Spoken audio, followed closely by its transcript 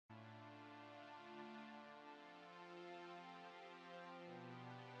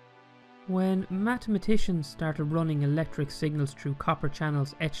When mathematicians started running electric signals through copper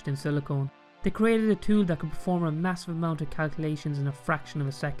channels etched in silicone, they created a tool that could perform a massive amount of calculations in a fraction of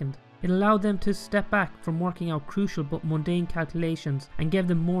a second. It allowed them to step back from working out crucial but mundane calculations and gave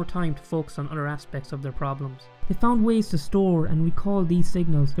them more time to focus on other aspects of their problems. They found ways to store and recall these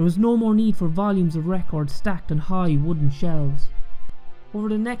signals. There was no more need for volumes of records stacked on high wooden shelves. Over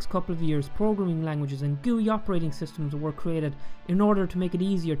the next couple of years, programming languages and GUI operating systems were created in order to make it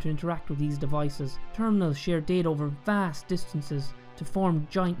easier to interact with these devices. Terminals shared data over vast distances to form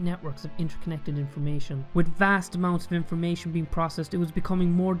giant networks of interconnected information. With vast amounts of information being processed, it was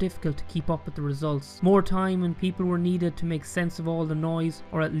becoming more difficult to keep up with the results. More time and people were needed to make sense of all the noise,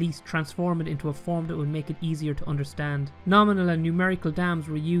 or at least transform it into a form that would make it easier to understand. Nominal and numerical dams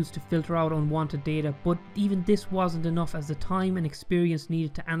were used to filter out unwanted data, but even this wasn't enough, as the time and experience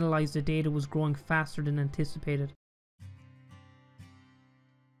needed to analyze the data was growing faster than anticipated.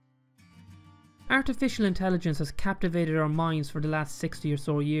 Artificial intelligence has captivated our minds for the last 60 or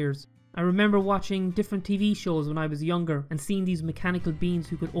so years. I remember watching different TV shows when I was younger and seeing these mechanical beings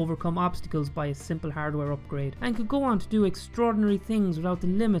who could overcome obstacles by a simple hardware upgrade, and could go on to do extraordinary things without the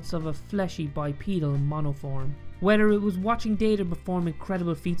limits of a fleshy bipedal monoform. Whether it was watching data perform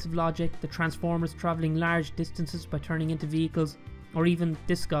incredible feats of logic, the Transformers travelling large distances by turning into vehicles, or even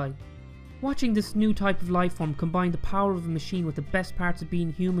this guy. Watching this new type of lifeform combine the power of a machine with the best parts of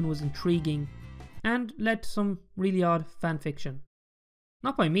being human was intriguing, and led to some really odd fanfiction.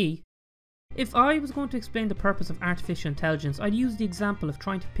 Not by me. If I was going to explain the purpose of artificial intelligence, I'd use the example of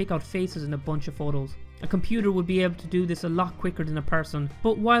trying to pick out faces in a bunch of photos. A computer would be able to do this a lot quicker than a person,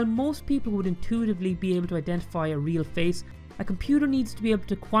 but while most people would intuitively be able to identify a real face, a computer needs to be able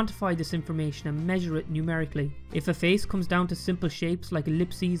to quantify this information and measure it numerically. If a face comes down to simple shapes like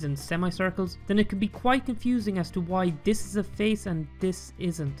ellipses and semicircles, then it can be quite confusing as to why this is a face and this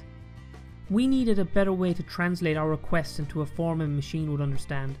isn't. We needed a better way to translate our requests into a form a machine would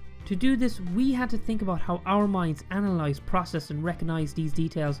understand. To do this, we had to think about how our minds analyze, process and recognize these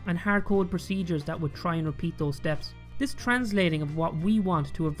details, and hard-code procedures that would try and repeat those steps. This translating of what we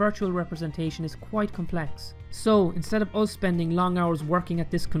want to a virtual representation is quite complex. So, instead of us spending long hours working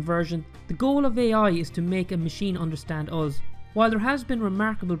at this conversion, the goal of AI is to make a machine understand us. While there has been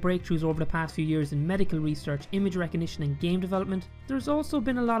remarkable breakthroughs over the past few years in medical research, image recognition and game development, there's also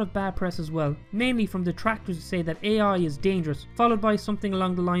been a lot of bad press as well, mainly from detractors who say that AI is dangerous, followed by something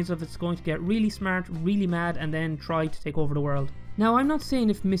along the lines of it's going to get really smart, really mad and then try to take over the world. Now, I'm not saying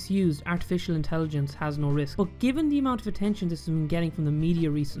if misused, artificial intelligence has no risk, but given the amount of attention this has been getting from the media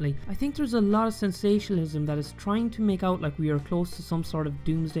recently, I think there's a lot of sensationalism that is trying to make out like we are close to some sort of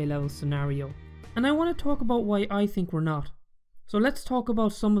doomsday level scenario. And I want to talk about why I think we're not. So let's talk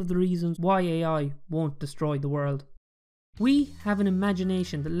about some of the reasons why AI won't destroy the world. We have an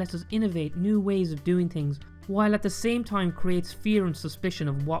imagination that lets us innovate new ways of doing things, while at the same time creates fear and suspicion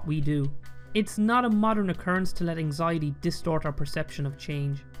of what we do. It's not a modern occurrence to let anxiety distort our perception of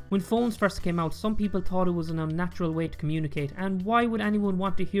change. When phones first came out, some people thought it was an unnatural way to communicate, and why would anyone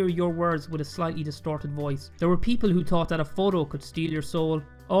want to hear your words with a slightly distorted voice? There were people who thought that a photo could steal your soul.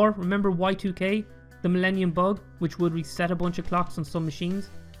 Or remember Y2K? The Millennium Bug, which would reset a bunch of clocks on some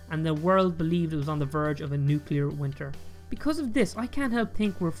machines, and the world believed it was on the verge of a nuclear winter. Because of this, I can't help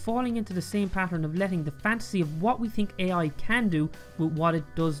think we're falling into the same pattern of letting the fantasy of what we think AI can do with what it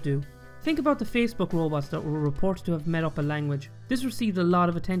does do. Think about the Facebook robots that were reported to have made up a language. This received a lot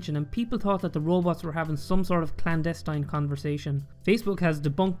of attention and people thought that the robots were having some sort of clandestine conversation. Facebook has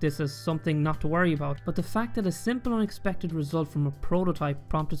debunked this as something not to worry about, but the fact that a simple unexpected result from a prototype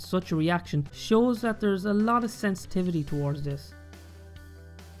prompted such a reaction shows that there's a lot of sensitivity towards this.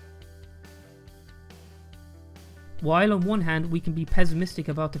 While on one hand we can be pessimistic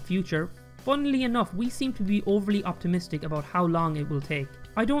about the future, funnily enough we seem to be overly optimistic about how long it will take.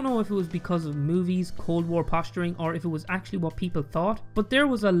 I don't know if it was because of movies, Cold War posturing, or if it was actually what people thought, but there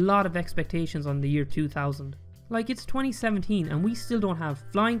was a lot of expectations on the year 2000. Like, it's 2017 and we still don't have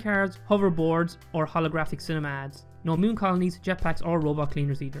flying cars, hoverboards, or holographic cinema ads. No moon colonies, jetpacks, or robot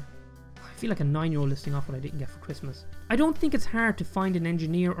cleaners either. I feel like a 9-year-old listing off what I didn't get for Christmas. I don't think it's hard to find an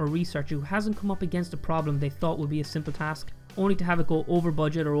engineer or researcher who hasn't come up against a problem they thought would be a simple task, only to have it go over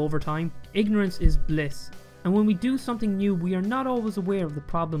budget or over time. Ignorance is bliss. And when we do something new, we are not always aware of the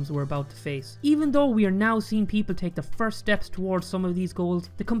problems we're about to face. Even though we are now seeing people take the first steps towards some of these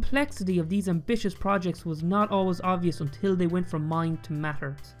goals, the complexity of these ambitious projects was not always obvious until they went from mind to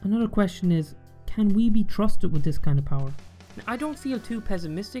matter. Another question is, can we be trusted with this kind of power? Now, I don't feel too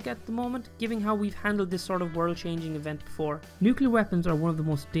pessimistic at the moment, given how we've handled this sort of world-changing event before. Nuclear weapons are one of the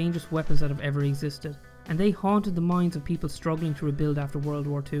most dangerous weapons that have ever existed, and they haunted the minds of people struggling to rebuild after World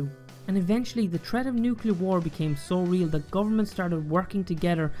War II. And eventually the threat of nuclear war became so real that governments started working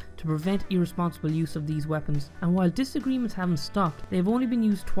together to prevent irresponsible use of these weapons. And while disagreements haven't stopped, they have only been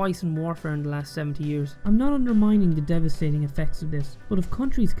used twice in warfare in the last 70 years. I'm not undermining the devastating effects of this, but if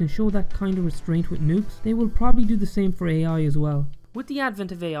countries can show that kind of restraint with nukes, they will probably do the same for AI as well. With the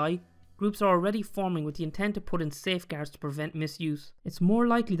advent of AI, groups are already forming with the intent to put in safeguards to prevent misuse. It's more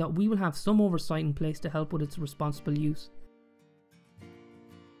likely that we will have some oversight in place to help with its responsible use.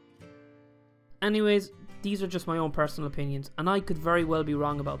 Anyways, these are just my own personal opinions, and I could very well be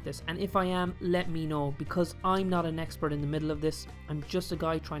wrong about this, and if I am, let me know, because I'm not an expert in the middle of this. I'm just a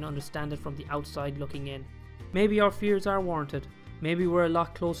guy trying to understand it from the outside looking in. Maybe our fears are warranted, maybe we're a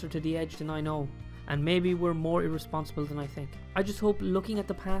lot closer to the edge than I know, and maybe we're more irresponsible than I think. I just hope looking at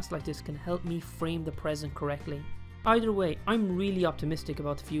the past like this can help me frame the present correctly. Either way, I'm really optimistic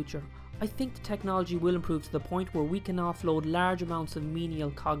about the future. I think the technology will improve to the point where we can offload large amounts of menial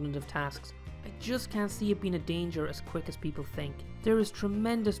cognitive tasks. I just can't see it being a danger as quick as people think. There is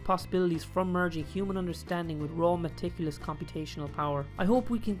tremendous possibilities from merging human understanding with raw meticulous computational power. I hope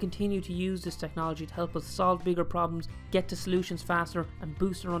we can continue to use this technology to help us solve bigger problems, get to solutions faster, and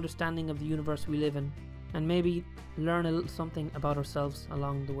boost our understanding of the universe we live in. And maybe learn a little something about ourselves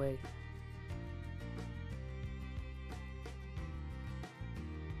along the way.